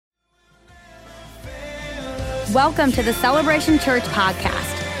Welcome to the Celebration Church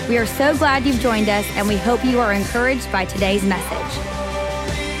podcast. We are so glad you've joined us, and we hope you are encouraged by today's message.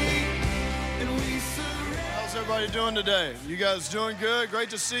 How's everybody doing today? You guys doing good? Great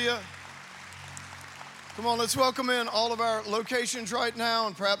to see you. Come on, let's welcome in all of our locations right now,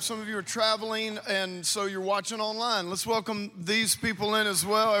 and perhaps some of you are traveling, and so you're watching online. Let's welcome these people in as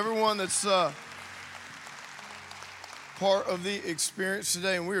well, everyone that's part of the experience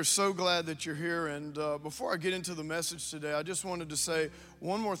today, and we are so glad that you're here. And before I get into the message today, I just wanted to say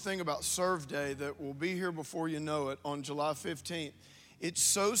one more thing about Serve Day that will be here before you know it on July 15th. It's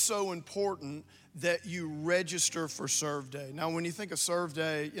so important that you register for Serve Day. Now, when you think of Serve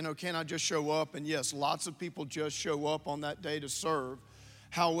Day, can I just show up? And yes, lots of people just show up on that day to serve.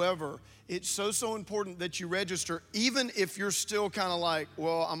 However, it's so important that you register, even if you're still kind of like,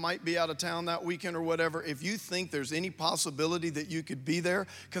 well, I might be out of town that weekend or whatever. If you think there's any possibility that you could be there,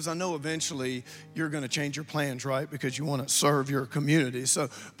 because I know eventually you're going to change your plans, right? Because you want to serve your community.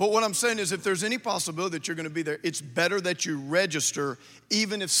 But what I'm saying is, if there's any possibility that you're going to be there, it's better that you register,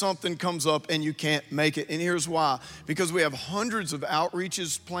 even if something comes up and you can't make it. And here's why. Because we have hundreds of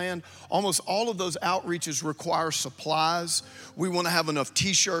outreaches planned. Almost all of those outreaches require supplies. We want to have enough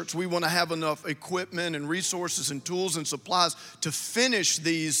t-shirts. We want to have enough equipment and resources and tools and supplies to finish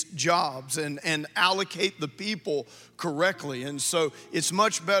these jobs and allocate the people correctly. And so it's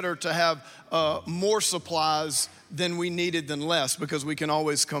much better to have more supplies than we needed than less, because we can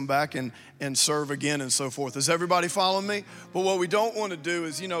always come back and serve again and so forth. Is everybody following me? But what we don't want to do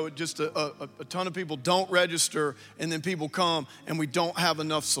is, just a ton of people don't register, and then people come and we don't have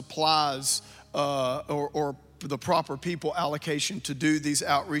enough supplies or the proper people allocation to do these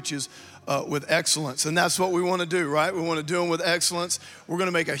outreaches with excellence. And that's what we want to do, right? We want to do them with excellence. We're going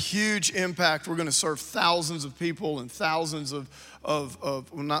to make a huge impact. We're going to serve thousands of people in thousands well,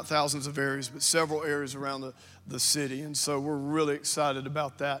 not thousands of areas, but several areas around the city. And so we're really excited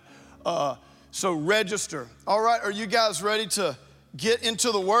about that. So register. All right, are you guys ready to get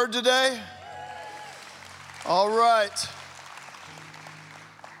into the Word today? All right.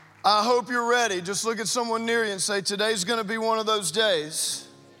 I hope you're ready. Just look at someone near you and say, today's going to be one of those days.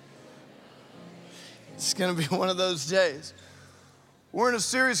 It's going to be one of those days. We're in a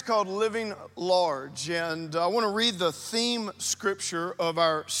series called Living Large, and I want to read the theme scripture of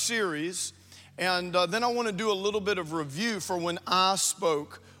our series, and then I want to do a little bit of review for when I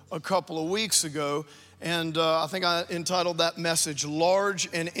spoke a couple of weeks ago, and I think I entitled that message, Large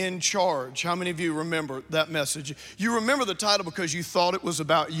and in Charge. How many of you remember that message? You remember the title because you thought it was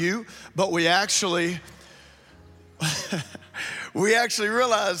about you, but we actually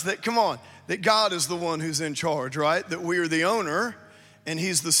realized that, that God is the one who's in charge, right? That we are the owner and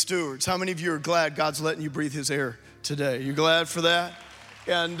He's the stewards. How many of you are glad God's letting you breathe His air today? You glad for that?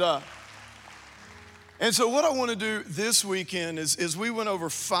 And so what I want to do this weekend is we went over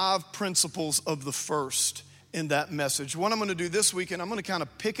 5 principles of the first in that message. What I'm going to do this weekend, I'm going to kind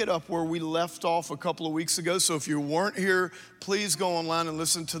of pick it up where we left off a couple of weeks ago. So if you weren't here, please go online and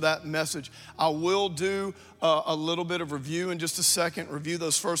listen to that message. I will do a little bit of review in just a second, review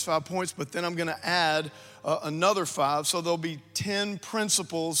those first 5 points, but then I'm going to add another 5. So there'll be 10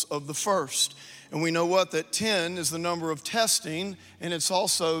 principles of the first. And we know what? That 10 is the number of testing, and it's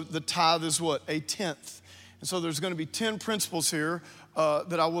also the tithe is what? A tenth. And so there's going to be 10 principles here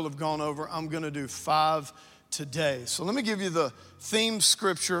that I will have gone over. I'm going to do 5 today. So let me give you the theme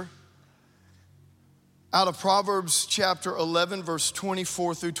scripture out of Proverbs chapter 11, verse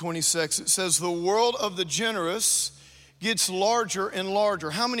 24 through 26. It says, the world of the generous gets larger and larger.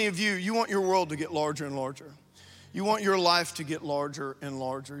 How many of you want your world to get larger and larger? You want your life to get larger and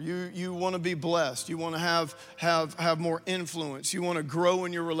larger. You want to be blessed. You want to have more influence. You want to grow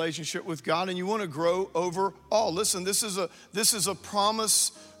in your relationship with God, and you want to grow overall. Listen, this is a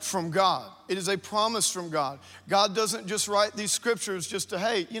promise from God. It is a promise from God. God doesn't just write these scriptures just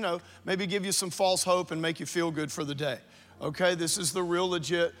to, maybe give you some false hope and make you feel good for the day. Okay, this is the real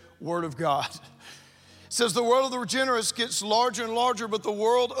legit Word of God. It says the world of the generous gets larger and larger, but the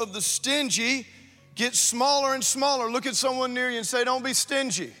world of the stingy gets smaller and smaller. Look at someone near you and say, don't be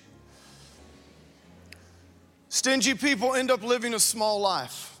stingy. Stingy people end up living a small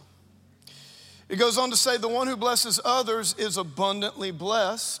life. It goes on to say, the one who blesses others is abundantly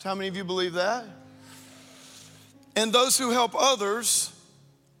blessed. How many of you believe that? And those who help others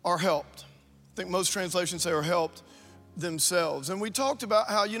are helped. I think most translations say are helped themselves. And we talked about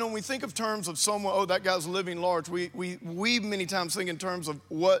how, when we think of terms of someone, oh, that guy's living large, we many times think in terms of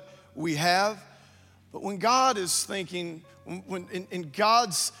what we have. But when God is thinking, when in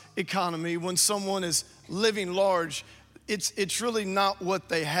God's economy, when someone is living large, it's really not what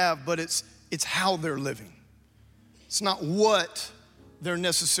they have, but it's how they're living. It's not what they're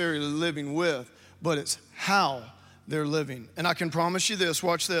necessarily living with, but it's how they're living. And I can promise you this,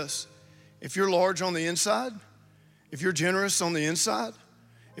 watch this. If you're large on the inside, if you're generous on the inside,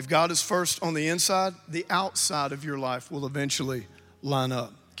 if God is first on the inside, the outside of your life will eventually line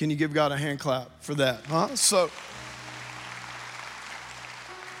up. Can you give God a hand clap for that, huh? So,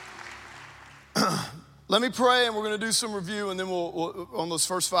 let me pray, and we're going to do some review, and then we'll on those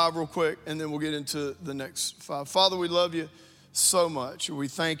first 5 real quick, and then we'll get into the next 5. Father, we love you so much. We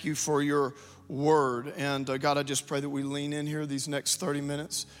thank you for your word. And God, I just pray that we lean in here these next 30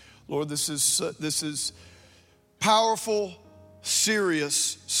 minutes. Lord, this is powerful,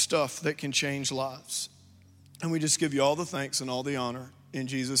 serious stuff that can change lives. And we just give you all the thanks and all the honor in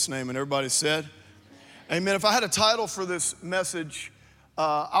Jesus' name. And everybody said, amen. If I had a title for this message,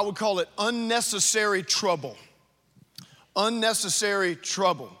 I would call it Unnecessary Trouble. Unnecessary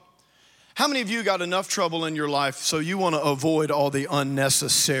trouble. How many of you got enough trouble in your life so you want to avoid all the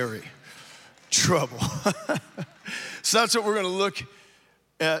unnecessary trouble? So that's what we're going to look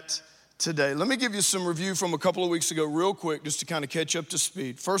at today. Let me give you some review from a couple of weeks ago real quick just to kind of catch up to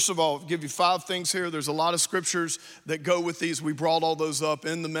speed. First of all, I'll give you 5 things here. There's a lot of scriptures that go with these. We brought all those up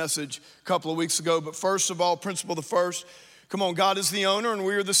in the message a couple of weeks ago. But first of all, principle the first. Come on, God is the owner and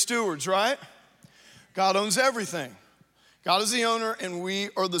we are the stewards, right? God owns everything. God is the owner and we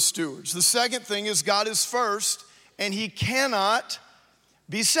are the stewards. The second thing is God is first and he cannot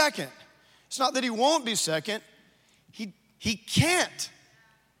be second. It's not that he won't be second. He can't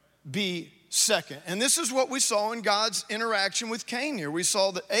be second. And this is what we saw in God's interaction with Cain here. We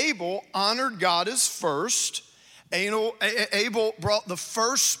saw that Abel honored God as first. Abel brought the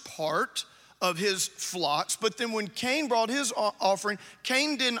first part of his flocks, but then when Cain brought his offering,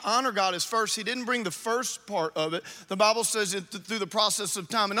 Cain didn't honor God as first. He didn't bring the first part of it. The Bible says it through the process of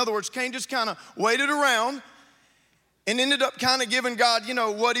time. In other words, Cain just kind of waited around and ended up kind of giving God,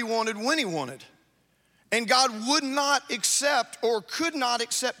 what he wanted when he wanted. And God would not accept or could not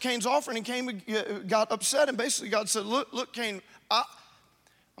accept Cain's offering, and Cain got upset, and basically God said, look, Cain,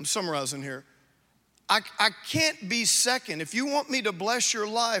 I'm summarizing here. I can't be second. If you want me to bless your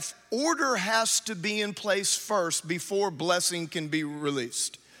life, order has to be in place first before blessing can be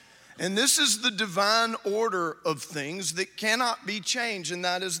released. And this is the divine order of things that cannot be changed, and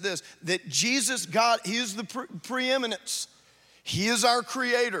that is this, that Jesus, God, he is the preeminence. He is our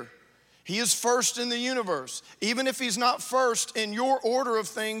creator. He is first in the universe. Even if he's not first in your order of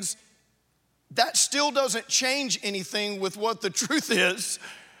things, that still doesn't change anything with what the truth is.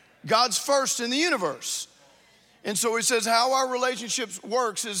 God's first in the universe. And so he says how our relationships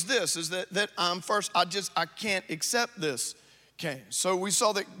works is this, is that I'm first. I can't accept this, Cain. So we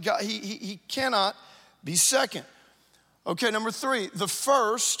saw that God, he cannot be second. Okay, number 3, the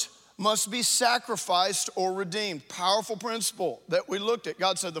first must be sacrificed or redeemed. Powerful principle that we looked at.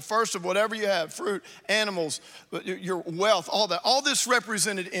 God said the first of whatever you have, fruit, animals, your wealth, all that. All this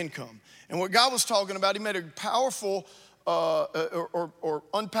represented income. And what God was talking about, he made a powerful or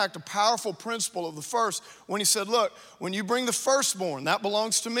unpacked a powerful principle of the first when he said, look, when you bring the firstborn, that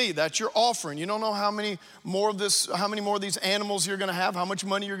belongs to me. That's your offering. You don't know how many more of these animals you're going to have, how much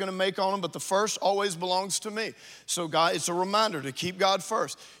money you're going to make on them, but the first always belongs to me. So God, it's a reminder to keep God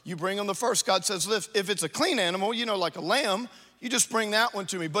first. You bring them the first. God says, if it's a clean animal, like a lamb, you just bring that one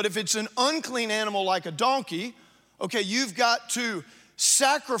to me. But if it's an unclean animal like a donkey, okay, you've got to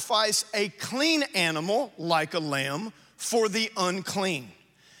sacrifice a clean animal like a lamb for the unclean.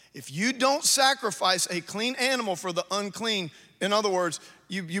 If you don't sacrifice a clean animal for the unclean, in other words,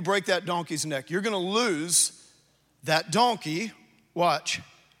 you break that donkey's neck. You're going to lose that donkey. Watch.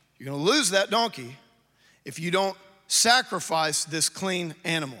 You're going to lose that donkey if you don't sacrifice this clean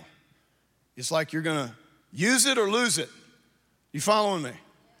animal. It's like you're going to use it or lose it. You following me?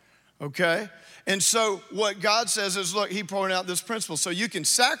 Okay? And so what God says is, look, he pointed out this principle. So you can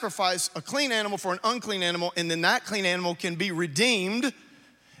sacrifice a clean animal for an unclean animal, and then that clean animal can be redeemed.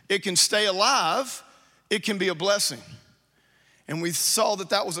 It can stay alive. It can be a blessing. And we saw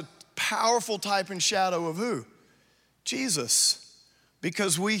that was a powerful type and shadow of who? Jesus.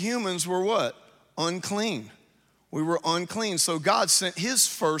 Because we humans were what? Unclean. We were unclean. So God sent his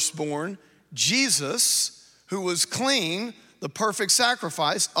firstborn, Jesus, who was clean, the perfect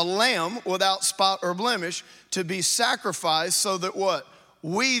sacrifice, a lamb without spot or blemish, to be sacrificed so that what?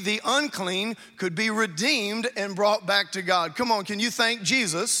 We, the unclean, could be redeemed and brought back to God. Come on, can you thank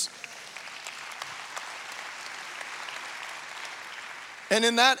Jesus? And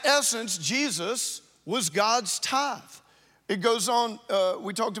in that essence, Jesus was God's tithe. It goes on,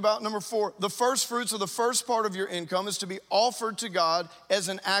 we talked about number 4, the first fruits of the first part of your income is to be offered to God as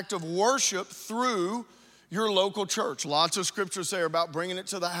an act of worship through your local church. Lots of scriptures there about bringing it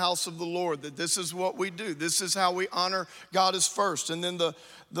to the house of the Lord, that this is what we do. This is how we honor God as first. And then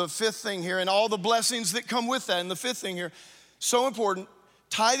the fifth thing here, and all the blessings that come with that. And the fifth thing here, so important,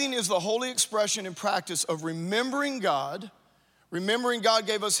 tithing is the holy expression and practice of remembering God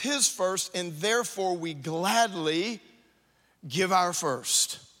gave us his first, and therefore we gladly give our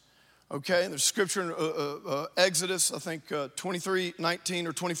first. Okay, and there's scripture in Exodus, I think 23:19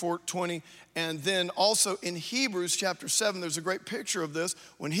 or 24:20. And then also in Hebrews chapter 7, there's a great picture of this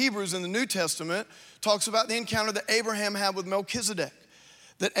when Hebrews in the New Testament talks about the encounter that Abraham had with Melchizedek.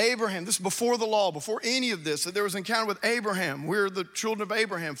 That Abraham, this is before the law, before any of this, that there was an encounter with Abraham. We're the children of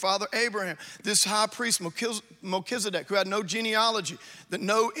Abraham, Father Abraham. This high priest, Melchizedek, who had no genealogy, that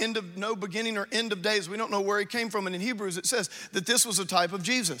no beginning or end of days. We don't know where he came from. And in Hebrews it says that this was a type of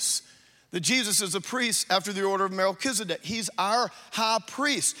Jesus. That Jesus is a priest after the order of Melchizedek. He's our high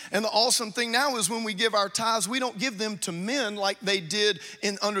priest. And the awesome thing now is when we give our tithes, we don't give them to men like they did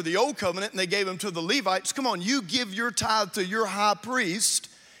under the old covenant and they gave them to the Levites. Come on, you give your tithe to your high priest,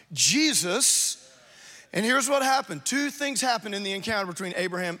 Jesus. And here's what happened. Two things happened in the encounter between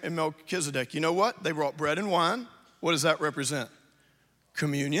Abraham and Melchizedek. You know what? They brought bread and wine. What does that represent?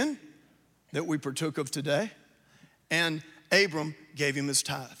 Communion that we partook of today. And Abram gave him his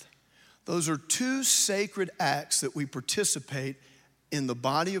tithe. Those are two sacred acts that we participate in the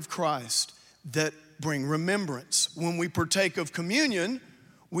body of Christ that bring remembrance. When we partake of communion,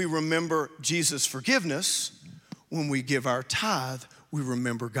 we remember Jesus' forgiveness. When we give our tithe, we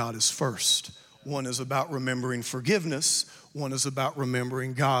remember God is first. One is about remembering forgiveness. One is about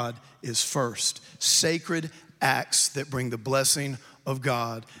remembering God is first. Sacred acts that bring the blessing of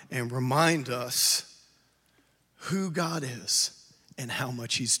God and remind us who God is and how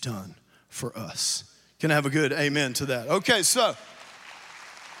much he's done for us. Can I have a good amen to that? Okay, so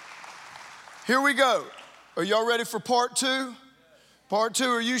here we go. Are y'all ready for part two? Part two,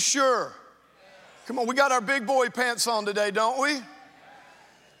 are you sure? Come on, we got our big boy pants on today, don't we?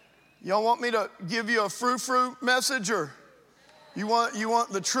 Y'all want me to give you a frou-frou message, or you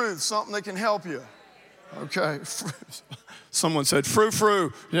want the truth, something that can help you? Okay. Someone said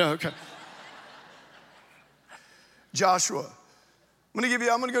frou-frou. Yeah, okay. Joshua. I'm going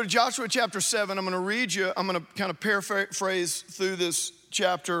to go to Joshua chapter 7. I'm going to read you. I'm going to kind of paraphrase through this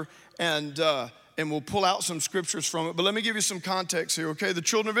chapter, and we'll pull out some scriptures from it. But let me give you some context here, okay? The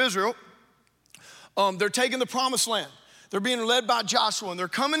children of Israel, they're taking the promised land. They're being led by Joshua, and they're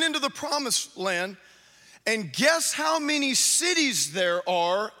coming into the promised land. And guess how many cities there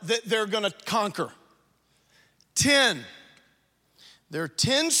are that they're going to conquer? 10. There are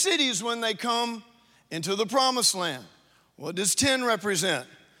 10 cities when they come into the promised land. What does 10 represent?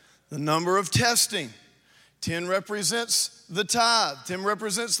 The number of testing. 10 represents the tithe. 10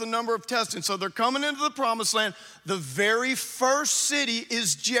 represents the number of testing. So they're coming into the promised land. The very first city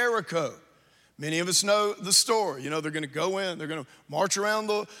is Jericho. Many of us know the story. You know, they're going to go in. They're going to march around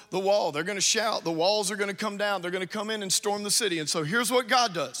the wall. They're going to shout. The walls are going to come down. They're going to come in and storm the city. And so here's what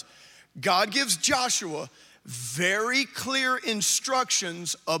God does. God gives Joshua very clear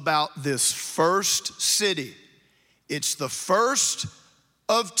instructions about this first city. It's the first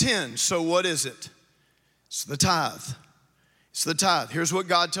of 10. So what is it? It's the tithe. It's the tithe. Here's what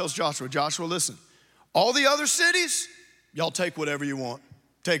God tells Joshua. Joshua, listen. All the other cities, y'all take whatever you want.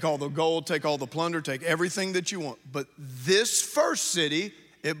 Take all the gold, take all the plunder, take everything that you want. But this first city,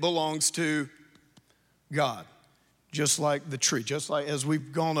 it belongs to God. Just like the tree, just like as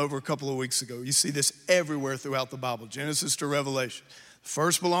we've gone over a couple of weeks ago. You see this everywhere throughout the Bible, Genesis to Revelation.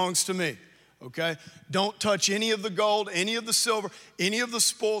 First belongs to me. Okay? Don't touch any of the gold, any of the silver, any of the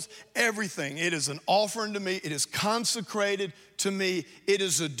spoils, everything. It is an offering to me. It is consecrated to me. It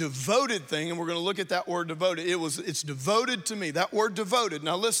is a devoted thing, and we're going to look at that word devoted. It's devoted to me. That word devoted.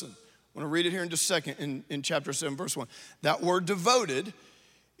 Now listen, I'm going to read it here in just a second in chapter 7, verse 1. That word devoted,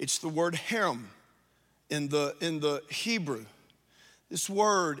 it's the word harem in the Hebrew. This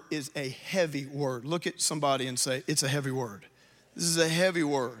word is a heavy word. Look at somebody and say, it's a heavy word. This is a heavy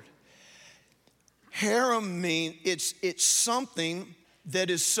word. Harem means it's something that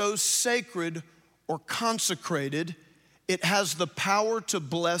is so sacred or consecrated, it has the power to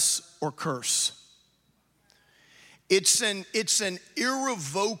bless or curse. It's an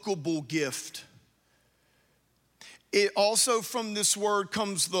irrevocable gift. It also, from this word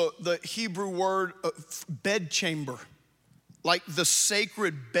comes the Hebrew word bedchamber, like the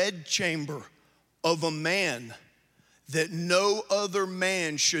sacred bedchamber of a man that no other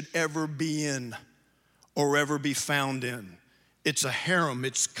man should ever be in or ever be found in. It's a harem,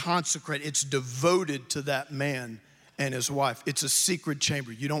 it's consecrated, it's devoted to that man and his wife. It's a secret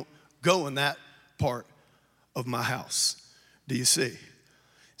chamber. You don't go in that part of my house. Do you see?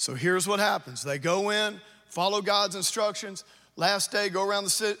 So here's what happens. They go in, follow God's instructions. Last day, go around the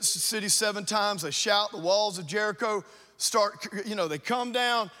city 7 times. They shout, the walls of Jericho start, they come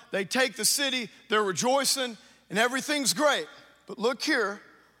down. They take the city. They're rejoicing, and everything's great. But look here.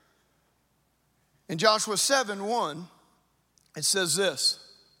 In Joshua 7:1, it says this.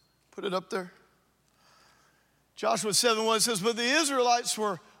 Put it up there. Joshua 7:1 says, but the Israelites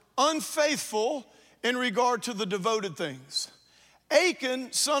were unfaithful in regard to the devoted things.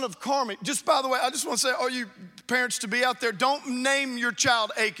 Achan, son of Carmi. Just by the way, I just want to say, all you parents to be out there, don't name your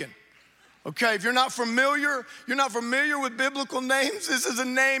child Achan. Okay, if you're not familiar with biblical names, this is a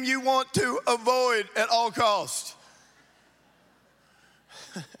name you want to avoid at all costs.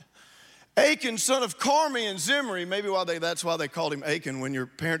 Achan, son of Carmi and Zimri. Maybe that's why they called him Achan. When your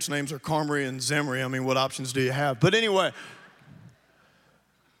parents' names are Carmi and Zimri, I mean, what options do you have? But anyway,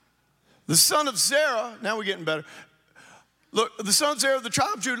 the son of Zerah, now we're getting better. Look, the son of Zerah of the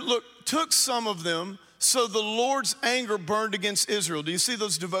tribe of Judah, took some of them, so the Lord's anger burned against Israel. Do you see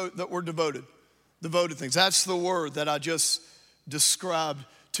those that were devoted? Devoted things. That's the word that I just described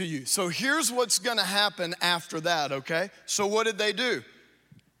to you. So here's what's going to happen after that, okay? So what did they do?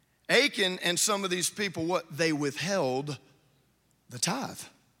 Achan and some of these people, they withheld the tithe.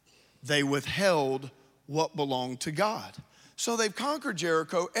 They withheld what belonged to God. So they've conquered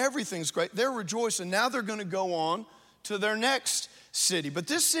Jericho. Everything's great. They're rejoicing. Now they're going to go on to their next city. But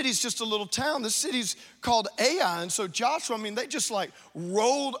this city's just a little town. This city's called Ai. And so Joshua, they just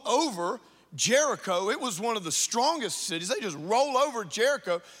rolled over Jericho. It was one of the strongest cities. They just rolled over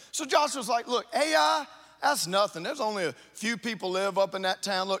Jericho. So Joshua's like, look, Ai, that's nothing. There's only a few people live up in that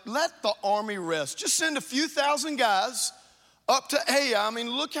town. Look, let the army rest. Just send a few thousand guys up to Ai.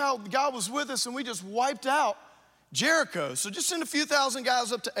 Look how God was with us and we just wiped out Jericho. So just send a few thousand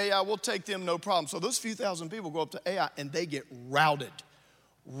guys up to Ai. We'll take them, no problem. So those few thousand people go up to Ai and they get routed.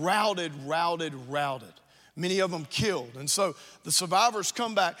 Many of them killed. And so the survivors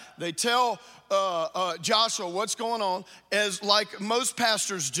come back. They tell Joshua what's going on. As like most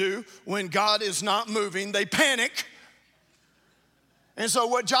pastors do when God is not moving, they panic. And so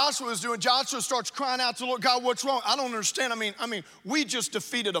what Joshua is doing, Joshua starts crying out to the Lord, God, what's wrong? I don't understand. We just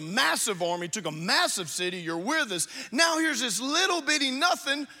defeated a massive army, took a massive city. You're with us. Now here's this little bitty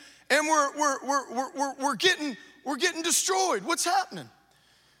nothing, and we're getting destroyed. What's happening?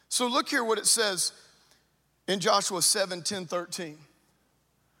 So look here what it says in Joshua 7:10-13. It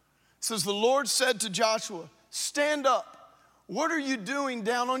says, the Lord said to Joshua, stand up. What are you doing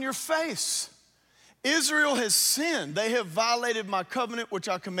down on your face? Israel has sinned. They have violated my covenant, which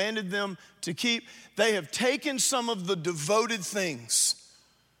I commanded them to keep. They have taken some of the devoted things,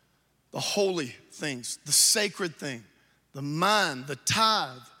 the holy things, the sacred thing, the mine, the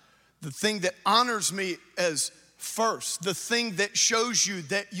tithe, the thing that honors me as first, the thing that shows you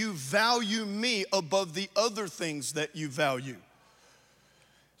that you value me above the other things that you value.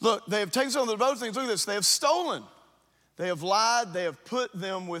 Look, they have taken some of the devoted things. Look at this. They have stolen. They have lied. They have put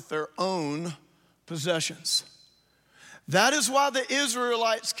them with their own possessions. That is why the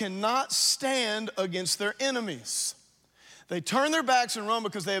Israelites cannot stand against their enemies. They turn their backs and run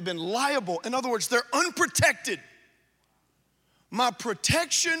because they have been liable. In other words, they're unprotected. My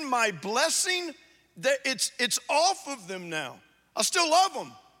protection, my blessing, it's off of them now. I still love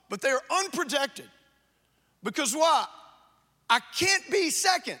them, but they're unprotected. Because why? I can't be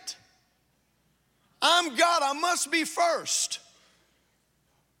second. I'm God, I must be first.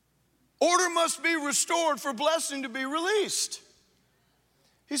 Order must be restored for blessing to be released.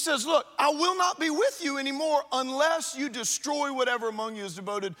 He says, look, I will not be with you anymore unless you destroy whatever among you is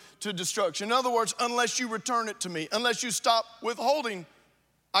devoted to destruction. In other words, unless you return it to me, unless you stop withholding,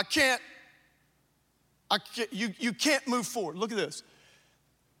 you can't move forward. Look at this.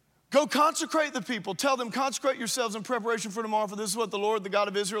 Go consecrate the people. Tell them, consecrate yourselves in preparation for tomorrow, for this is what the Lord, the God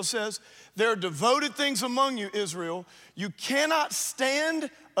of Israel, says. There are devoted things among you, Israel. You cannot stand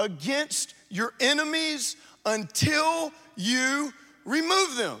against your enemies until you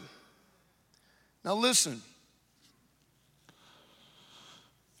remove them. Now listen.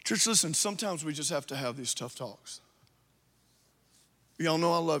 Church, listen, sometimes we just have to have these tough talks. Y'all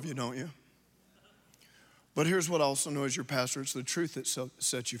know I love you, don't you? But here's what I also know as your pastor. It's the truth that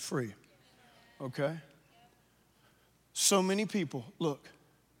sets you free, okay? So many people, look,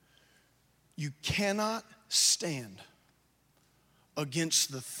 you cannot stand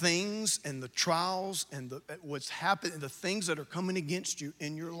against the things and the trials and what's happening, the things that are coming against you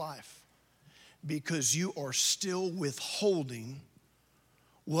in your life because you are still withholding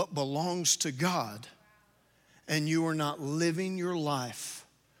what belongs to God and you are not living your life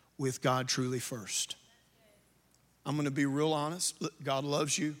with God truly first. I'm going to be real honest. Look, God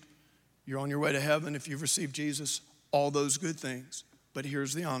loves you. You're on your way to heaven if you've received Jesus, all those good things. But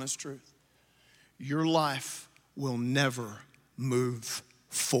here's the honest truth. Your life will never move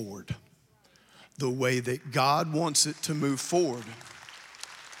forward the way that God wants it to move forward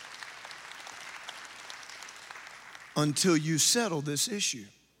until you settle this issue.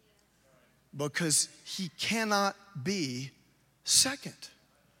 Because he cannot be second.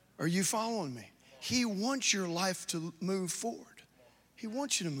 Are you following me? He wants your life to move forward. He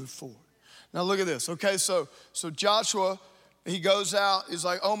wants you to move forward. Now look at this, okay? So Joshua, he goes out, he's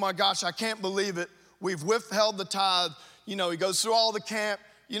like, oh my gosh, I can't believe it. We've withheld the tithe. You know, he goes through all the camp.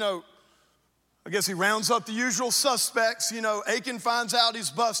 You know, I guess he rounds up the usual suspects. You know, Achan finds out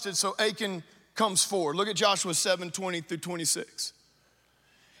he's busted, so Achan comes forward. Look at Joshua 7:20 through 26.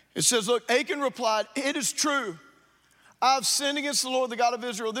 It says, look, Achan replied, it is true. I've sinned against the Lord, the God of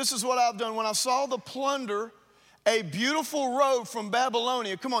Israel. This is what I've done. When I saw the plunder, a beautiful robe from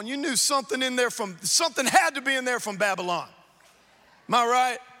Babylonia. Come on, you knew something had to be in there from Babylon. Am I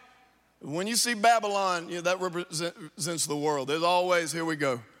right? When you see Babylon, you know, that represents the world. There's always, here we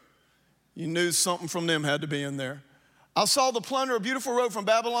go. You knew something from them had to be in there. I saw the plunder, a beautiful robe from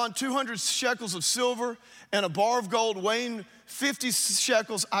Babylon, 200 shekels of silver and a bar of gold weighing 50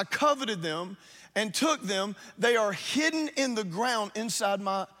 shekels. I coveted them and took them. They are hidden in the ground inside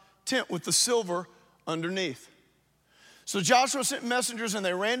my tent with the silver underneath. So Joshua sent messengers and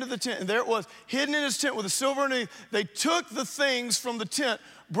they ran to the tent, and there it was, hidden in his tent with the silver underneath. They took the things from the tent,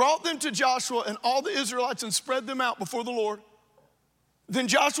 brought them to Joshua and all the Israelites and spread them out before the Lord. Then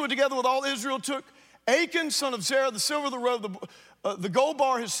Joshua, together with all Israel, took Achan, son of Zerah, the silver, the robe, the gold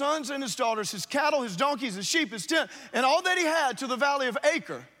bar, his sons and his daughters, his cattle, his donkeys, his sheep, his tent, and all that he had to the valley of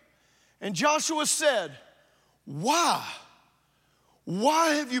Acre. And Joshua said, why?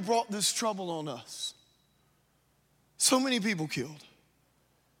 Why have you brought this trouble on us? So many people killed.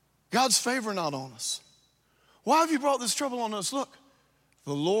 God's favor not on us. Why have you brought this trouble on us? Look,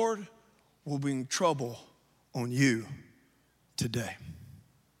 the Lord will bring trouble on you today.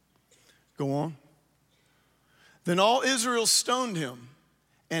 Go on. Then all Israel stoned him,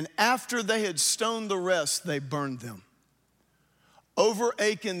 and after they had stoned the rest, they burned them. Over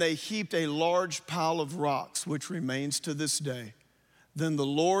Achan they heaped a large pile of rocks, which remains to this day. Then the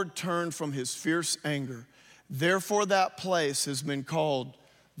Lord turned from his fierce anger. Therefore that place has been called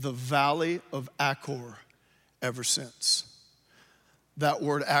the Valley of Achor ever since. That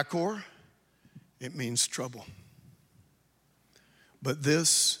word Achor, it means trouble. But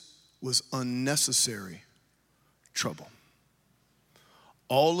this was unnecessary trouble.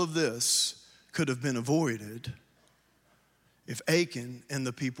 All of this could have been avoided if Achan and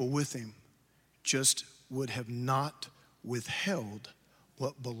the people with him just would have not withheld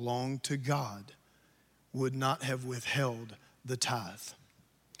what belonged to God, would not have withheld the tithe.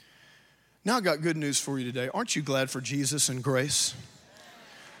 Now I got good news for you today. Aren't you glad for Jesus and grace?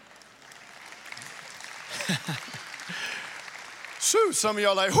 So some of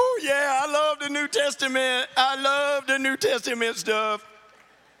y'all are like, oh yeah, I love the New Testament. I love the New Testament stuff.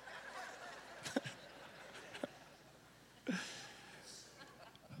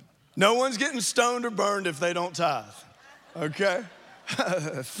 No one's getting stoned or burned if they don't tithe, okay?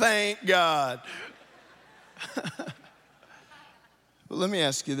 Thank God. But let me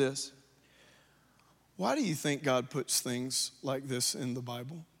ask you this. Why do you think God puts things like this in the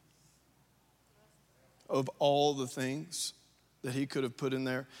Bible? Of all the things that he could have put in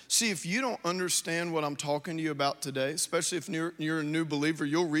there. See, if you don't understand what I'm talking to you about today, especially if you're a new believer,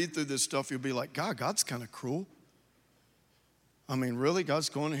 you'll read through this stuff, you'll be like, God's kind of cruel. I mean, really? God's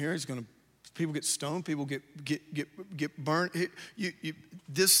going in here, people get stoned, people get burnt.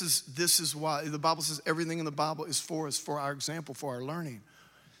 This is why. The Bible says everything in the Bible is for us, for our example, for our learning.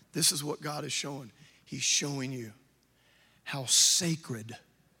 This is what God is showing. He's showing you how sacred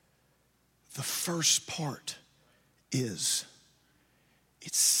the first part is.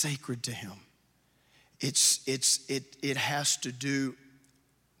 It's sacred to him. It has to do,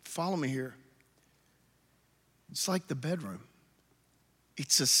 follow me here. It's like the bedroom.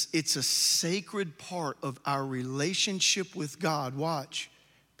 It's a sacred part of our relationship with God. Watch,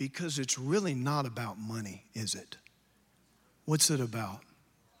 because it's really not about money, is it? What's it about?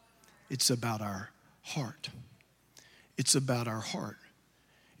 It's about our heart. It's about our heart.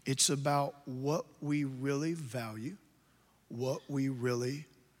 It's about what we really value, what we really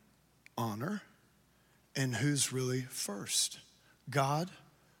honor, and who's really first, God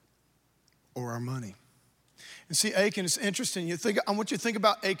or our money. And see, Achan, it's interesting. I want you to think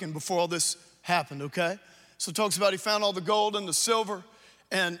about Achan before all this happened, okay? So it talks about he found all the gold and the silver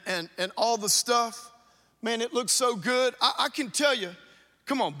and all the stuff. Man, it looks so good. I can tell you.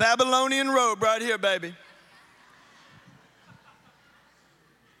 Come on, Babylonian robe right here, baby.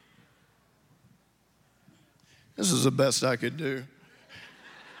 This is the best I could do.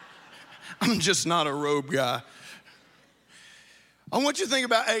 I'm just not a robe guy. I want you to think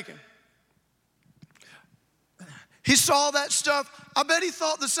about Achan. He saw that stuff. I bet he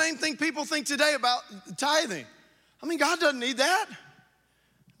thought the same thing people think today about tithing. I mean, God doesn't need that.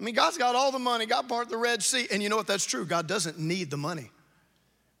 I mean, God's got all the money. God parted the Red Sea. And you know what? That's true. God doesn't need the money.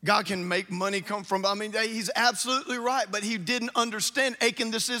 God can make money come from, I mean, he's absolutely right. But he didn't understand,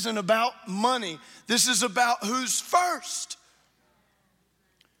 Achan, this isn't about money. This is about who's first.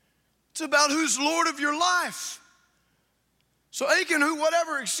 It's about who's Lord of your life. So Achan, who,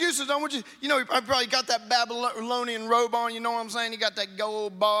 whatever excuses, I want you, I probably got that Babylonian robe on, you know what I'm saying? He got that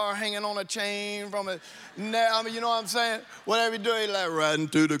gold bar hanging on a chain from it. I mean, you know what I'm saying? Whatever you do, he's like riding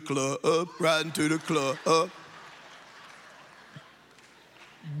to the club, riding to the club.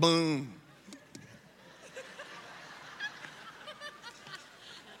 Boom.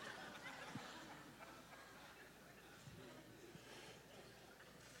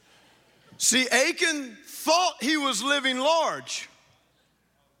 See, Achan thought he was living large,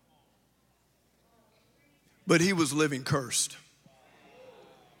 but he was living cursed.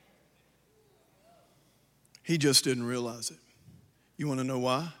 He just didn't realize it. You want to know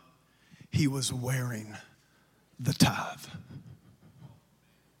why? He was wearing the tithe.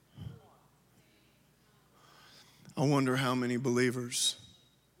 I wonder how many believers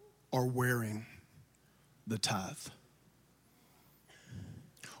are wearing the tithe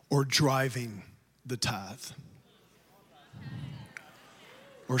or driving the tithe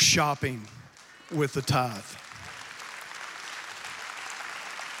or shopping with the tithe.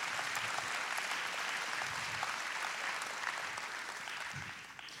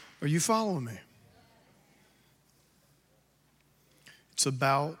 Are you following me? It's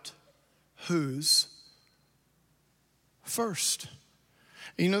about who's first.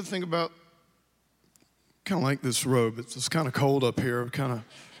 And you know the thing about, kind of like this robe, it's kind of cold up here,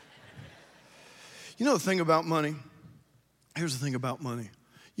 You know the thing about money? Here's the thing about money.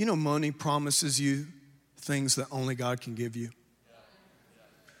 You know money promises you things that only God can give you.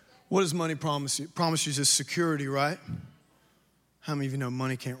 What does money promise you? It promises you security, right? How many of you know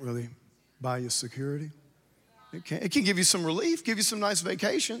money can't really buy you security? It can give you some relief, give you some nice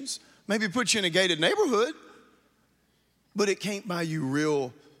vacations, maybe put you in a gated neighborhood, but it can't buy you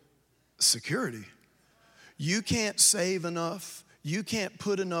real security. You can't save enough. You can't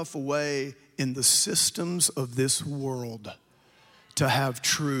put enough away in the systems of this world to have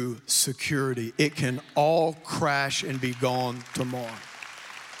true security. It can all crash and be gone tomorrow.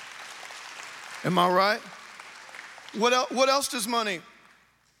 Am I right? What else does money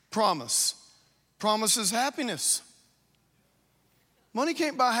promise? Promises happiness. Money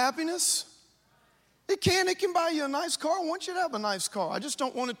can't buy happiness. It can buy you a nice car. I want you to have a nice car. I just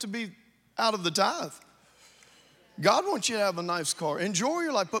don't want it to be out of the tithe. God wants you to have a nice car. Enjoy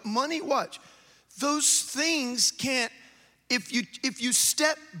your life. But money, watch. Those things can't, if you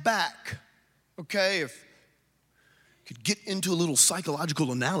step back, okay, if you could get into a little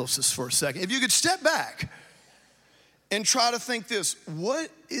psychological analysis for a second. If you could step back and try to think this, what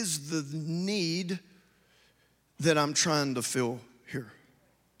is the need that I'm trying to fill here?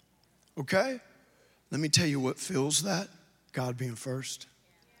 Okay? Let me tell you what fills that. God being first.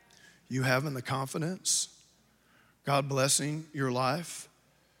 You having the confidence. God blessing your life.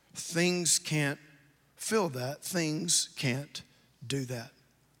 Things can't fill that. Things can't do that.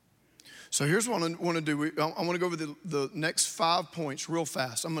 So here's what I want to do. I want to go over the next 5 points real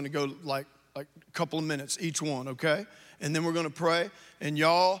fast. I'm going to go like a couple of minutes each one, okay? And then we're going to pray. And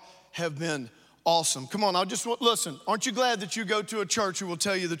y'all have been awesome. Come on, listen. Aren't you glad that you go to a church who will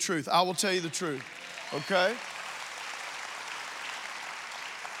tell you the truth? I will tell you the truth, okay?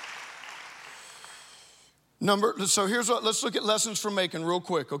 So here's what, let's look at lessons from Macon real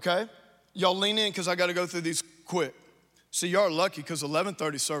quick, okay? Y'all lean in because I got to go through these quick. See, y'all are lucky because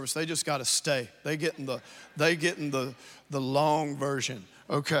 11:30 service, they just got to stay. They getting the long version,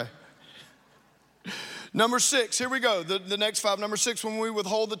 okay? Number 6, here we go, the next 5. Number 6, when we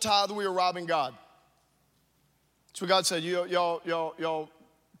withhold the tithe, we are robbing God. That's what God said. Y'all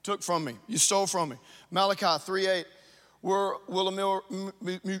took from me. You stole from me. Malachi 3:8, will a mere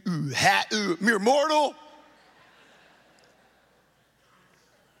mortal?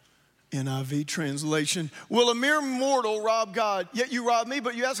 NIV translation. Will a mere mortal rob God? Yet you rob me.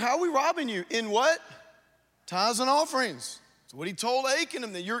 But you ask, how are we robbing you? In what? Tithes and offerings. That's what he told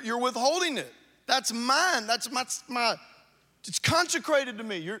Achan, that you're withholding it. That's mine. That's my. It's consecrated to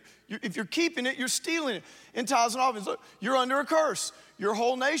me. If you're keeping it, you're stealing it. In tithes and offerings, look, you're under a curse. Your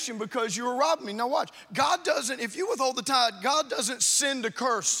whole nation, because you were robbing me. Now watch. God doesn't, if you withhold the tithe, God doesn't send a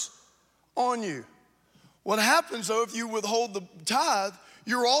curse on you. What happens though, if you withhold the tithe,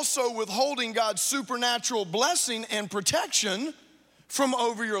 you're also withholding God's supernatural blessing and protection from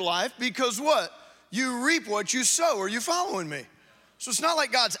over your life, because what? You reap what you sow. Are you following me? So it's not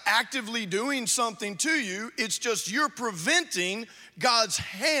like God's actively doing something to you. It's just you're preventing God's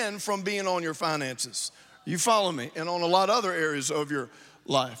hand from being on your finances. You follow me? And on a lot of other areas of your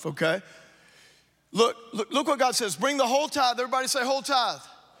life, okay? Look what God says. Bring the whole tithe. Everybody say whole tithe.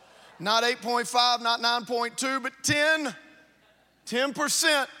 Not 8.5, not 9.2, but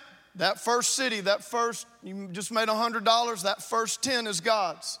 10%. That first city, you just made $100, that first 10 is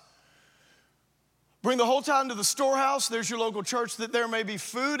God's. Bring the whole tithe into the storehouse. There's your local church, that there may be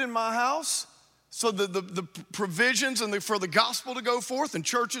food in my house. So the provisions and for the gospel to go forth and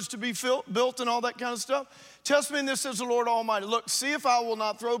churches to be built and all that kind of stuff. Test me in this, says the Lord Almighty. Look, see if I will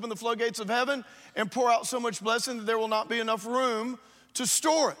not throw open the floodgates of heaven and pour out so much blessing that there will not be enough room to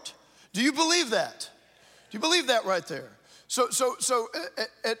store it. Do you believe that? Do you believe that right there? So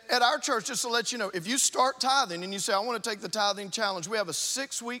at our church, just to let you know, if you start tithing and you say, I want to take the tithing challenge, we have a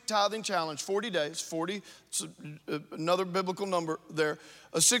 6-week tithing challenge, 40 days, 40, it's another biblical number there,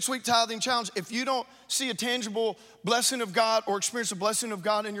 a 6-week tithing challenge. If you don't see a tangible blessing of God or experience a blessing of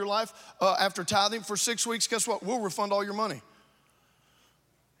God in your life after tithing for 6 weeks, guess what? We'll refund all your money.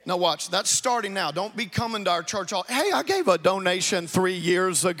 Now watch, that's starting now. Don't be coming to our church all, hey, I gave a donation 3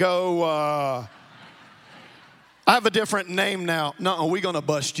 years ago. I have a different name now. No, we're going to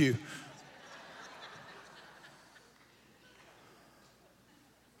bust you.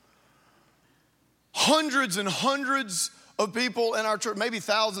 Hundreds and hundreds of people in our church, maybe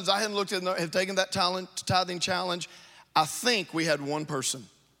thousands, I hadn't looked at them, have taken that tithing challenge. I think we had one person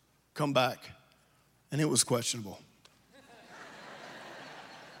come back, and it was questionable.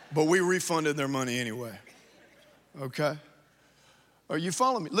 But we refunded their money anyway, okay? Are you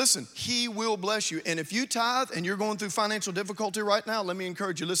following me? Listen, he will bless you. And if you tithe and you're going through financial difficulty right now, let me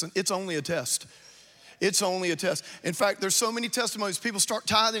encourage you, listen, it's only a test. It's only a test. In fact, there's so many testimonies. People start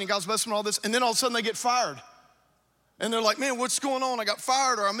tithing and God's blessing them and all this, and then all of a sudden they get fired. And they're like, man, what's going on? I got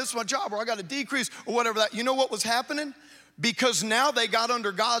fired, or I missed my job, or I got a decrease, or whatever that. You know what was happening? Because now they got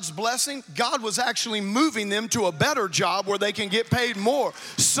under God's blessing, God was actually moving them to a better job where they can get paid more.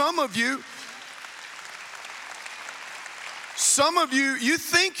 Some of you, you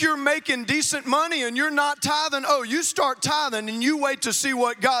think you're making decent money and you're not tithing. Oh, you start tithing and you wait to see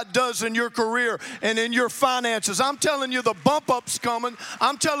what God does in your career and in your finances. I'm telling you, the bump up's coming.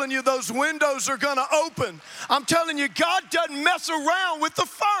 I'm telling you, those windows are going to open. I'm telling you, God doesn't mess around with the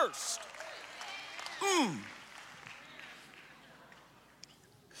first.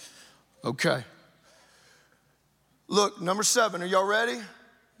 Okay. Look, number 7, are y'all ready?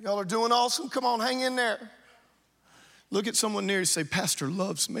 Y'all are doing awesome. Come on, hang in there. Look at someone near you and say, Pastor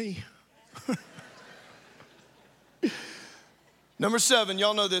loves me. Number 7,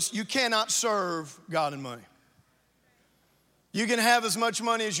 y'all know this. You cannot serve God and money. You can have as much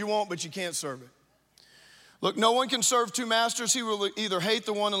money as you want, but you can't serve it. Look, no one can serve 2 masters. He will either hate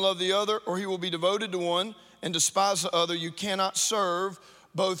the one and love the other, or he will be devoted to one and despise the other. You cannot serve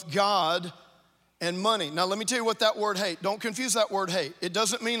both God and money. Now, let me tell you what that word hate. Don't confuse that word hate. It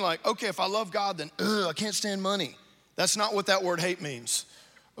doesn't mean like, okay, if I love God, then I can't stand money. That's not what that word hate means,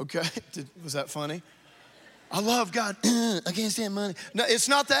 okay? Was that funny? I love God, I can't stand money. No, it's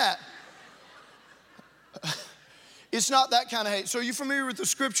not that. It's not that kind of hate. So are you familiar with the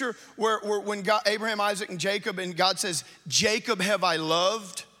scripture where when God, Abraham, Isaac, and Jacob, and God says, Jacob have I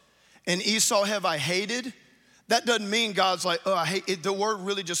loved, and Esau have I hated? That doesn't mean God's like, oh, I hate it. The word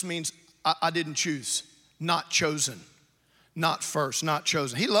really just means I didn't choose, not chosen, not first, not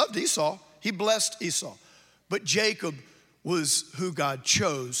chosen. He loved Esau. He blessed Esau. But Jacob was who God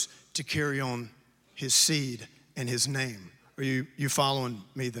chose to carry on his seed and his name. Are you following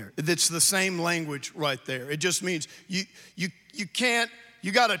me there? It's the same language right there. It just means you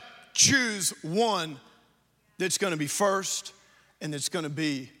got to choose one that's going to be first and that's going to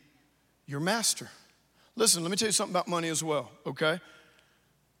be your master. Listen, let me tell you something about money as well, okay?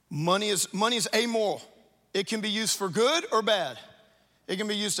 Money is amoral. It can be used for good or bad. It can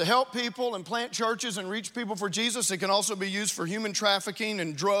be used to help people and plant churches and reach people for Jesus. It can also be used for human trafficking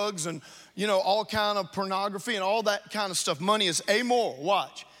and drugs and, all kind of pornography and all that kind of stuff. Money is amoral.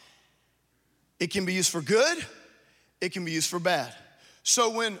 Watch. It can be used for good. It can be used for bad. So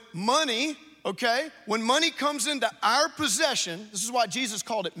when money comes into our possession, this is why Jesus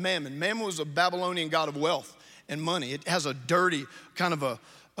called it mammon. Mammon was a Babylonian god of wealth. and money. It has a dirty, kind of a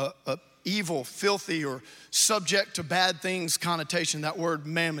evil, filthy, or subject to bad things connotation, that word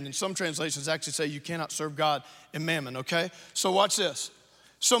mammon. In some translations actually say you cannot serve God and mammon, okay? So watch this.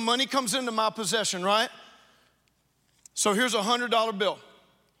 So money comes into my possession, right? So here's a $100 bill.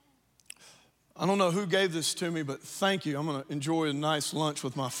 I don't know who gave this to me, but thank you. I'm gonna enjoy a nice lunch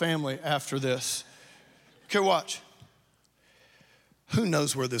with my family after this. Okay, watch. Who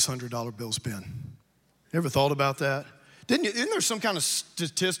knows where this $100 bill's been? You ever thought about that? Isn't there some kind of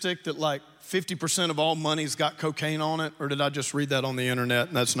statistic that like 50% of all money's got cocaine on it? Or did I just read that on the internet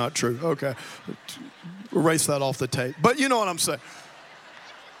and that's not true? Okay, erase that off the tape. But you know what I'm saying.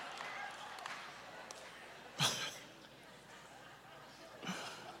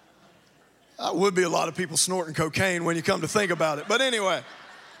 That would be a lot of people snorting cocaine when you come to think about it. But anyway.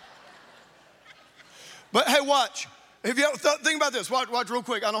 But hey, watch. If you think about this, watch real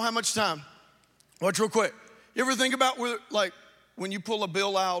quick. I don't have much time. Watch real quick. You ever think about where, like, when you pull a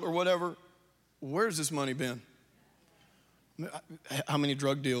bill out or whatever, where's this money been? How many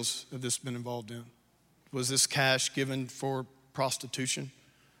drug deals have this been involved in? Was this cash given for prostitution?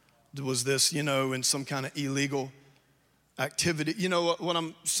 Was this, in some kind of illegal activity? You know what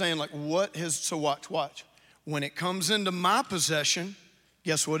I'm saying? Like, so watch. When it comes into my possession,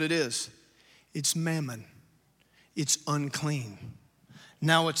 guess what it is? It's mammon. It's unclean.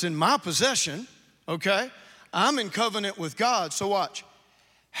 Now it's in my possession, okay? I'm in covenant with God, so watch.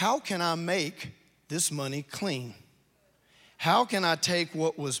 How can I make this money clean? How can I take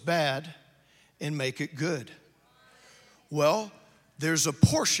what was bad and make it good? Well, there's a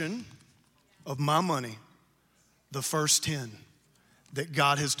portion of my money, the first 10, that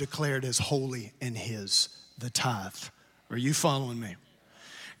God has declared as holy and his, the tithe. Are you following me?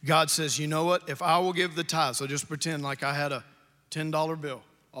 God says, you know what? If I will give the tithe, so just pretend like I had a $10 bill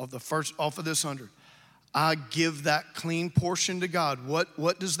off of this 100. I give that clean portion to God.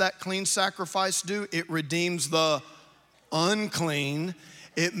 What does that clean sacrifice do? It redeems the unclean.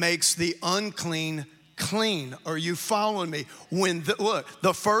 It makes the unclean clean. Are you following me? When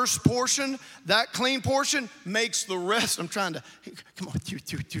the first portion, that clean portion, makes the rest. I'm trying to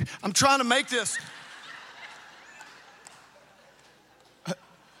make this.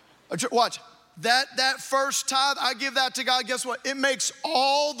 Watch. That first tithe, I give that to God. Guess what? It makes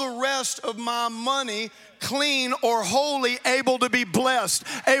all the rest of my money clean or holy, able to be blessed,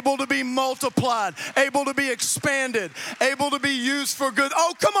 able to be multiplied, able to be expanded, able to be used for good.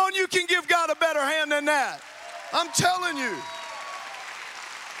 Oh, come on, you can give God a better hand than that. I'm telling you.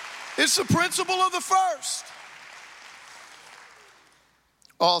 It's the principle of the first.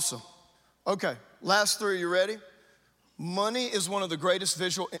 Awesome. Okay, last three, you ready? Money is one of the greatest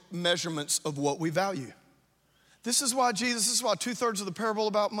visual measurements of what we value. This is why 2/3 of the parable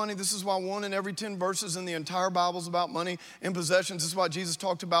about money. This is why 1 in every 10 verses in the entire Bible is about money and possessions. This is why Jesus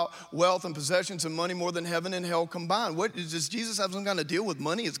talked about wealth and possessions and money more than heaven and hell combined. Does Jesus have some kind of deal with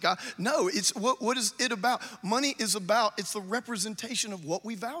money? It's God. No, it's what is it about? Money is about, it's the representation of what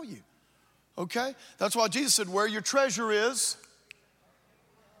we value. Okay? That's why Jesus said, where your treasure is,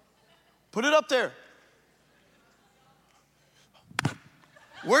 put it up there.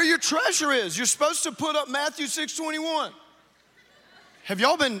 Where your treasure is. You're supposed to put up Matthew 6:21. Have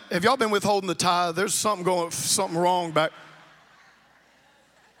y'all been withholding the tithe? There's something wrong back.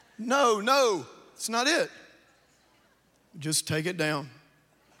 No, it's not it. Just take it down.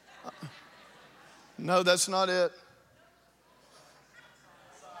 No, that's not it.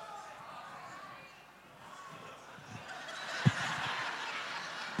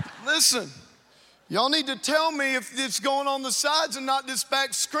 Listen. Y'all need to tell me if it's going on the sides and not this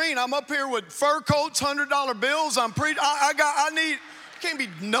back screen. I'm up here with fur coats, $100 bills. I can't be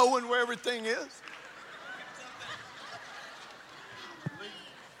knowing where everything is.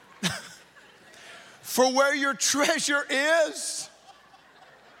 For where your treasure is.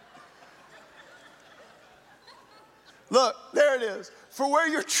 Look, there it is. For where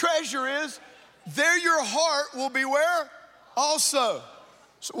your treasure is, there your heart will be where? Also.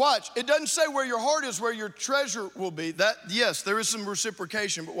 So watch, it doesn't say where your heart is, where your treasure will be. That, yes, there is some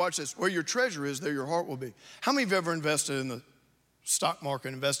reciprocation, but watch this. Where your treasure is, there your heart will be. How many of you have ever invested in the stock market,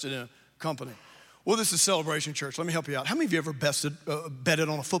 invested in a company? Well, this is Celebration Church. Let me help you out. How many of you ever betted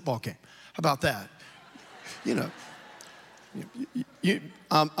on a football game? How about that?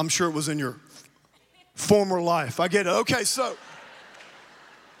 I'm sure it was in your former life. I get it. Okay, so.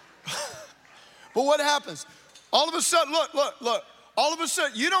 But what happens? All of a sudden, look. All of a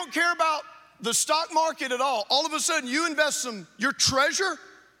sudden, you don't care about the stock market at all. All of a sudden, you invest your treasure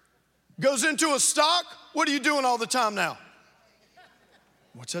goes into a stock. What are you doing all the time now?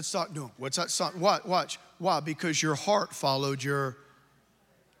 What's that stock doing? What's that stock? Watch. Why? Because your heart followed your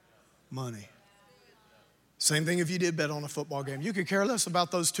money. Same thing if you did bet on a football game. You could care less about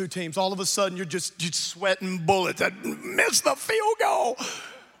those two teams. All of a sudden, you're sweating bullets that missed the field goal.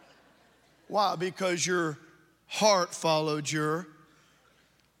 Why? Because your heart followed your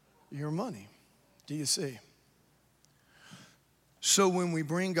money. Do you see? So when we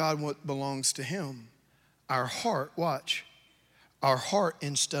bring God what belongs to him, our heart, watch, our heart,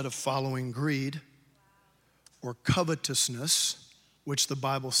 instead of following greed or covetousness, which the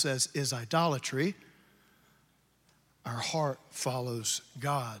Bible says is idolatry, our heart follows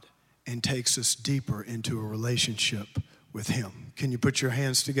God and takes us deeper into a relationship with him. Can you put your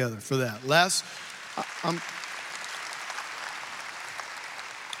hands together for that?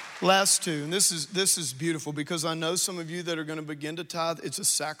 Last two, and this is beautiful because I know some of you that are going to begin to tithe. It's a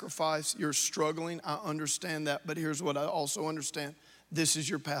sacrifice. You're struggling. I understand that. But here's what I also understand. This is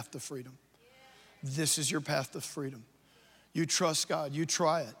your path to freedom. This is your path to freedom. You trust God. You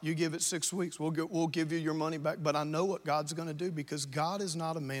try it. You give it 6 weeks. We'll give you your money back. But I know what God's going to do because God is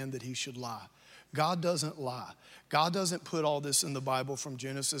not a man that he should lie. God doesn't lie. God doesn't put all this in the Bible from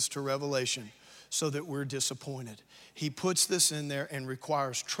Genesis to Revelation so that we're disappointed. He puts this in there and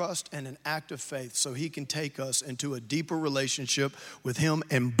requires trust and an act of faith so he can take us into a deeper relationship with him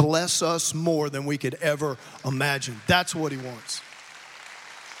and bless us more than we could ever imagine. That's what he wants.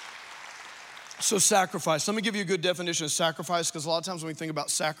 So sacrifice. Let me give you a good definition of sacrifice because a lot of times when we think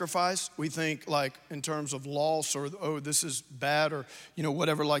about sacrifice, we think like in terms of loss or, oh, this is bad or,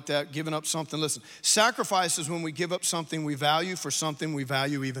 whatever like that, giving up something. Listen, sacrifice is when we give up something we value for something we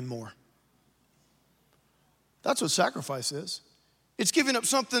value even more. That's what sacrifice is. It's giving up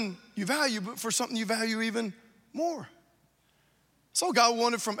something you value, but for something you value even more. That's all God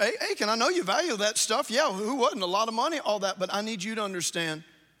wanted from Achan. I know you value that stuff. Yeah, who wouldn't? A lot of money, all that. But I need you to understand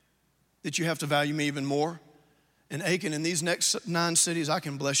that you have to value me even more. And Achan, in these next 9 cities, I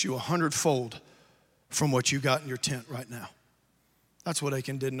can bless you 100-fold from what you got in your tent right now. That's what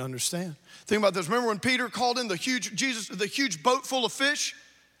Achan didn't understand. Think about this. Remember when Peter called in the huge boat full of fish?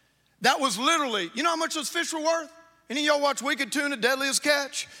 That was literally, you know how much those fish were worth? Any of y'all watch Wicked Tuna, Deadliest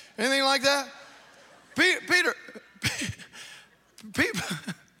Catch? Anything like that? Peter,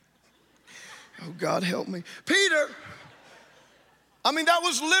 oh God help me. Peter, that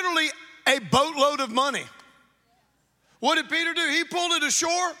was literally a boatload of money. What did Peter do? He pulled it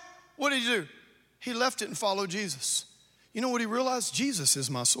ashore. What did he do? He left it and followed Jesus. You know what he realized? Jesus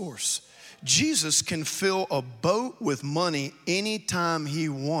is my source. Jesus can fill a boat with money anytime he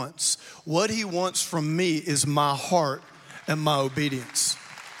wants. What he wants from me is my heart and my obedience.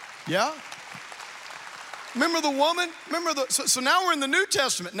 Yeah? Remember the woman? So now we're in the New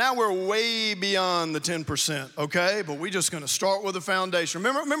Testament. Now we're way beyond the 10%, okay? But we're just going to start with a foundation.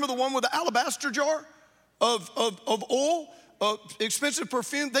 Remember the one with the alabaster jar of oil? Expensive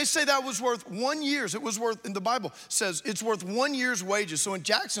perfume. They say that was worth 1 year's. It was worth, in the Bible says it's worth 1 year's wages. So in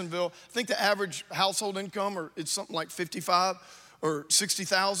Jacksonville, I think the average household income it's something like 55 or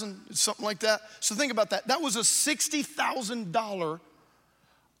 60,000. It's something like that. So think about that. That was a $60,000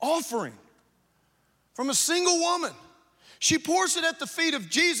 offering from a single woman. She pours it at the feet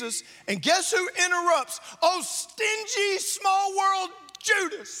of Jesus, and guess who interrupts? Oh, stingy, small world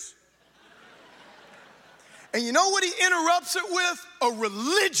Judas. And you know what he interrupts it with? A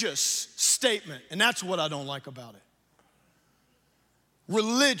religious statement. And that's what I don't like about it.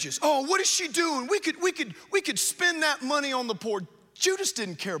 Religious. Oh, what is she doing? We could spend that money on the poor. Judas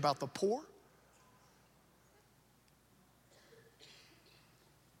didn't care about the poor.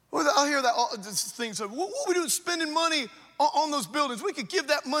 Well, I hear that things like, what are we doing spending money on those buildings? We could give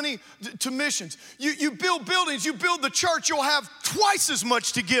that money to missions. You build buildings, you build the church, you'll have twice as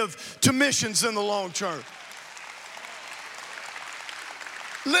much to give to missions in the long term.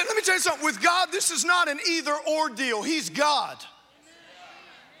 Let me tell you something. With God, this is not an either or deal. He's God.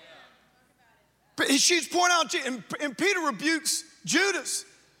 But she's pointing out, and Peter rebukes Judas.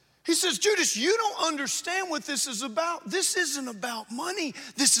 He says, Judas, you don't understand what this is about. This isn't about money.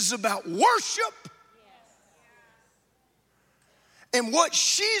 This is about worship. And what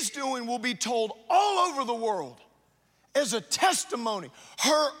she's doing will be told all over the world as a testimony.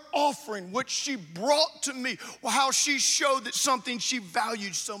 Her offering, what she brought to me, how she showed that something she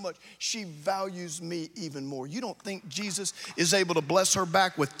valued so much. She values me even more. You don't think Jesus is able to bless her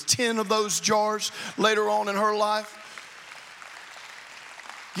back with 10 of those jars later on in her life?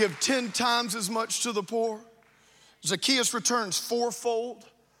 Give 10 times as much to the poor. Zacchaeus returns fourfold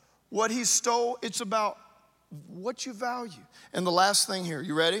what he stole. It's about what you value. And the last thing here,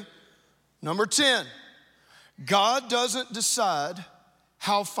 you ready? Number 10. God doesn't decide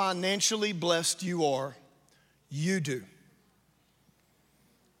how financially blessed you are. You do.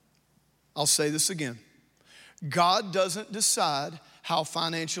 I'll say this again. God doesn't decide how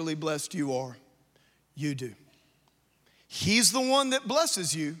financially blessed you are. You do. He's the one that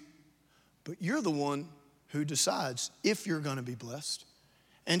blesses you, but you're the one who decides if you're going to be blessed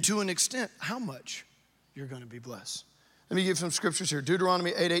and to an extent how much you're going to be blessed. Let me give some scriptures here.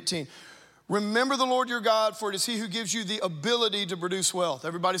 Deuteronomy 8:18. Remember the Lord your God, for it is he who gives you the ability to produce wealth.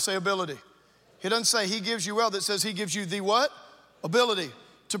 Everybody say ability. He doesn't say he gives you wealth. It says he gives you the what? Ability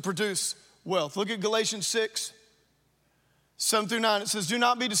to produce wealth. Look at Galatians 6:7-9. It says, do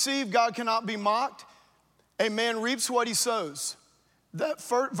not be deceived. God cannot be mocked. A man reaps what he sows. That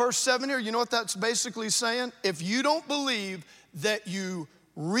verse 7 here, you know what that's basically saying? If you don't believe that you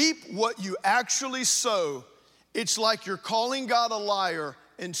reap what you actually sow, it's like you're calling God a liar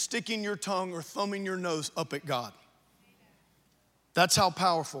and sticking your tongue or thumbing your nose up at God. That's how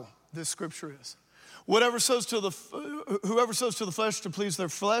powerful this scripture is. Whoever sows to the flesh to please their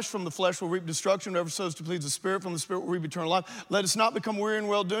flesh, from the flesh will reap destruction. Whoever sows to please the Spirit, from the Spirit will reap eternal life. Let us not become weary in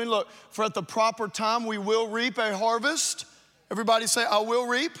well-doing. Look, for at the proper time we will reap a harvest. Everybody say, I will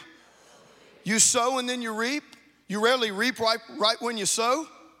reap. You sow and then you reap. You rarely reap right when you sow.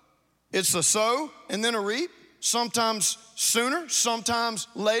 It's a sow and then a reap. Sometimes sooner, sometimes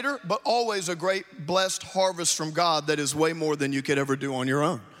later, but always a great blessed harvest from God that is way more than you could ever do on your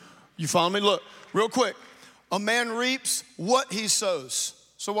own. You follow me? Look, real quick. A man reaps what he sows.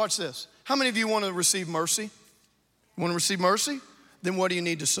 So watch this. How many of you want to receive mercy? You want to receive mercy? Then what do you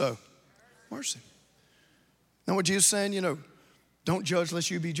need to sow? Mercy. Now what Jesus is saying, don't judge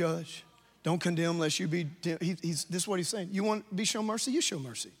lest you be judged. Don't condemn lest you be, this is what he's saying. You want to be shown mercy? You show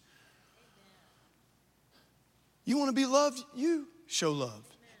mercy. You want to be loved? You show love.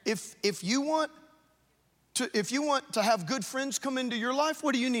 If you want to have good friends come into your life,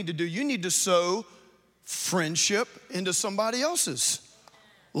 what do you need to do? You need to sow friendship into somebody else's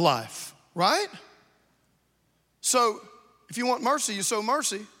life, right? So if you want mercy, you sow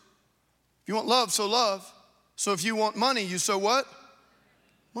mercy. If you want love, sow love. So if you want money, you sow what?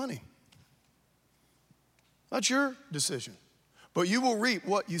 Money. That's your decision. But you will reap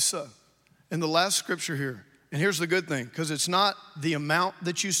what you sow. And the last scripture here, and here's the good thing, because it's not the amount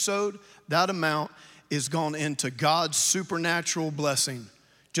that you sowed, that amount is gone into God's supernatural blessing,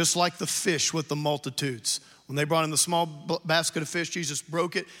 just like the fish with the multitudes. When they brought in the small basket of fish, Jesus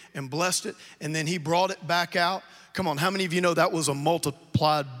broke it and blessed it, and then he brought it back out. Come on, how many of you know that was a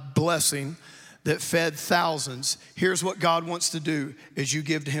multiplied blessing that fed thousands? Here's what God wants to do as you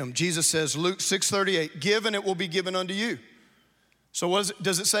give to him. Jesus says, Luke 6:38, give and it will be given unto you. So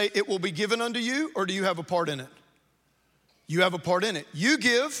does it say it will be given unto you, or do you have a part in it? You have a part in it. You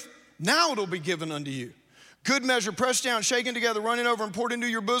give, now it'll be given unto you. Good measure, pressed down, shaken together, running over and poured into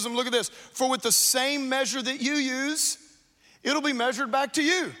your bosom. Look at this. For with the same measure that you use, it'll be measured back to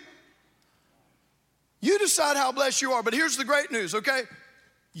you. You decide how blessed you are, but here's the great news, okay?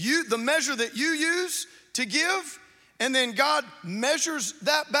 The measure that you use to give, and then God measures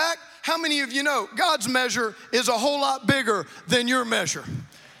that back. How many of you know God's measure is a whole lot bigger than your measure?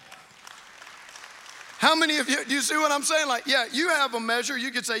 How many of you, do you see what I'm saying? Like, yeah, you have a measure. You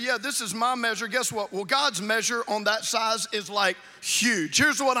could say, yeah, this is my measure. Guess what? Well, God's measure on that size is like huge.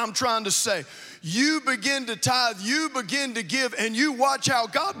 Here's what I'm trying to say. You begin to tithe, you begin to give, and you watch how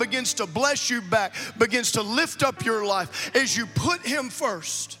God begins to bless you back, begins to lift up your life as you put him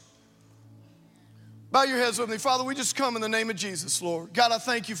first. Bow your heads with me. Father, we just come in the name of Jesus, Lord. God, I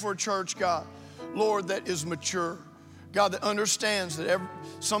thank you for a church, God, Lord, that is mature. God, that understands that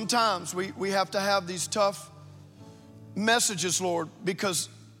sometimes we have to have these tough messages, Lord, because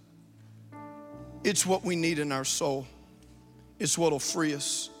it's what we need in our soul. It's what will free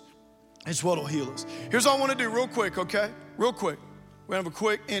us. It's what will heal us. Here's what I want to do real quick, okay? Real quick. We're going to have a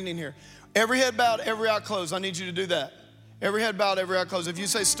quick ending here. Every head bowed, every eye closed. I need you to do that. Every head bowed, every eye closed. If you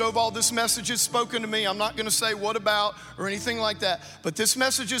say, Stovall, this message is spoken to me, I'm not going to say what about or anything like that. But this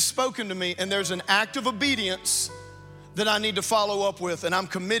message is spoken to me, and there's an act of obedience that I need to follow up with, and I'm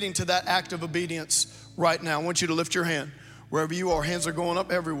committing to that act of obedience right now. I want you to lift your hand wherever you are. Hands are going up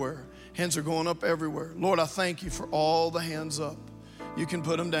everywhere. Hands are going up everywhere. Lord, I thank you for all the hands up. You can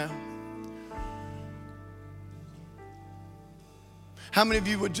put them down. How many of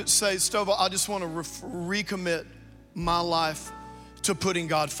you would just say, Stovall, I just want to recommit my life to putting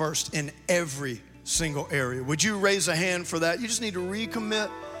God first in every single area? Would you raise a hand for that? You just need to recommit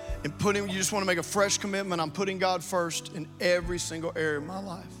and you just want to make a fresh commitment. I'm putting God first in every single area of my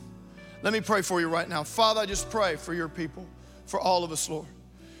life. Let me pray for you right now. Father, I just pray for your people, for all of us, Lord.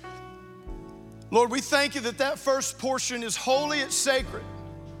 Lord, we thank you that first portion is holy, it's sacred.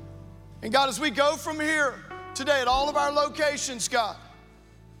 And God, as we go from here, today at all of our locations, God.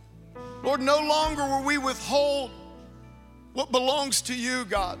 Lord, no longer will we withhold what belongs to you,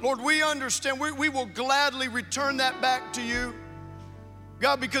 God. Lord, we understand. We will gladly return that back to you,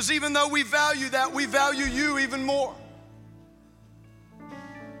 God, because even though we value that, we value you even more.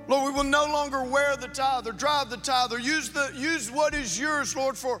 Lord, we will no longer wear the tithe or drive the tithe or use what is yours,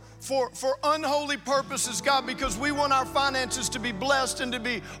 Lord, for unholy purposes, God, because we want our finances to be blessed and to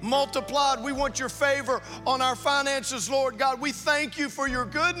be multiplied. We want your favor on our finances, Lord God. We thank you for your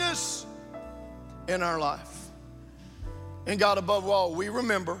goodness in our life. And God, above all, we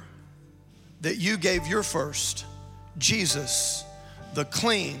remember that you gave your first, Jesus, the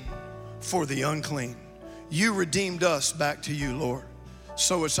clean for the unclean. You redeemed us back to you, Lord.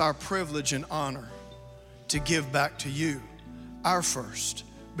 So it's our privilege and honor to give back to you our first,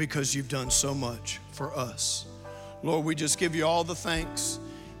 because you've done so much for us. Lord, we just give you all the thanks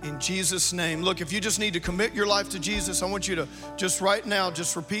in Jesus' name. Look, if you just need to commit your life to Jesus, I want you to just right now,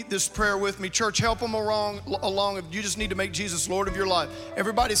 just repeat this prayer with me. Church, help them along if you just need to make Jesus Lord of your life.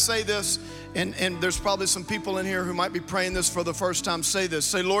 Everybody say this, and there's probably some people in here who might be praying this for the first time. Say this,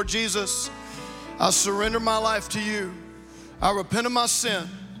 say, Lord Jesus, I surrender my life to you. I repent of my sin,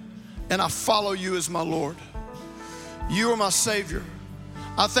 and I follow you as my Lord. You are my Savior.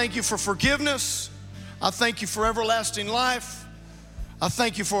 I thank you for forgiveness. I thank you for everlasting life. I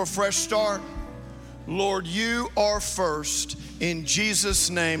thank you for a fresh start. Lord, you are first in Jesus'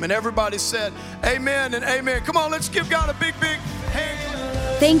 name. And everybody said, amen and amen. Come on, let's give God a big, big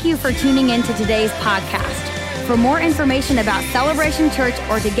hand. Thank you for tuning in to today's podcast. For more information about Celebration Church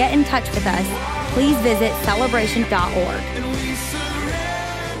or to get in touch with us, please visit celebration.org.